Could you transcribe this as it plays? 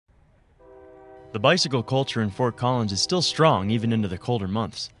The bicycle culture in Fort Collins is still strong even into the colder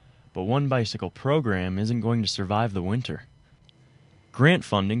months, but one bicycle program isn't going to survive the winter. Grant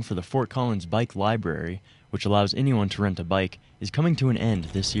funding for the Fort Collins Bike Library, which allows anyone to rent a bike, is coming to an end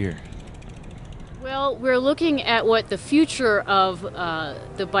this year. Well, we're looking at what the future of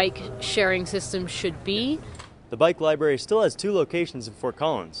the bike sharing system should be. The Bike Library still has 2 locations in Fort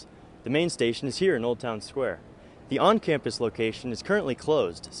Collins. The main station is here in Old Town Square. The on-campus location is currently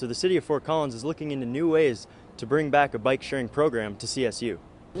closed, so the City of Fort Collins is looking into new ways to bring back a bike sharing program to CSU.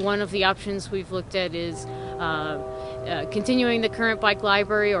 One of the options we've looked at is continuing the current bike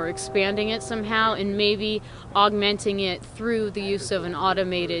library or expanding it somehow and maybe augmenting it through the use of an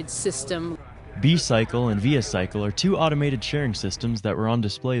automated system. B-Cycle and Via-Cycle are 2 automated sharing systems that were on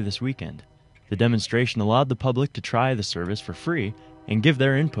display this weekend. The demonstration allowed the public to try the service for free and give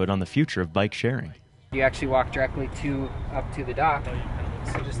their input on the future of bike sharing. You actually walk directly up to the dock.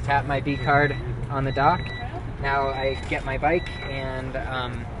 So just tap my B card on the dock. Now I get my bike and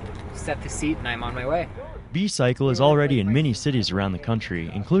set the seat and I'm on my way. B-Cycle is already in many cities around the country,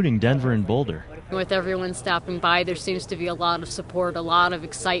 including Denver and Boulder. With everyone stopping by, there seems to be a lot of support, a lot of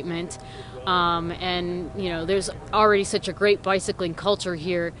excitement, and there's already such a great bicycling culture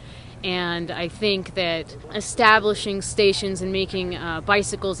here. And I think that establishing stations and making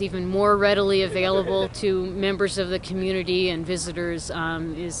bicycles even more readily available to members of the community and visitors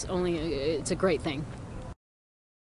it's a great thing.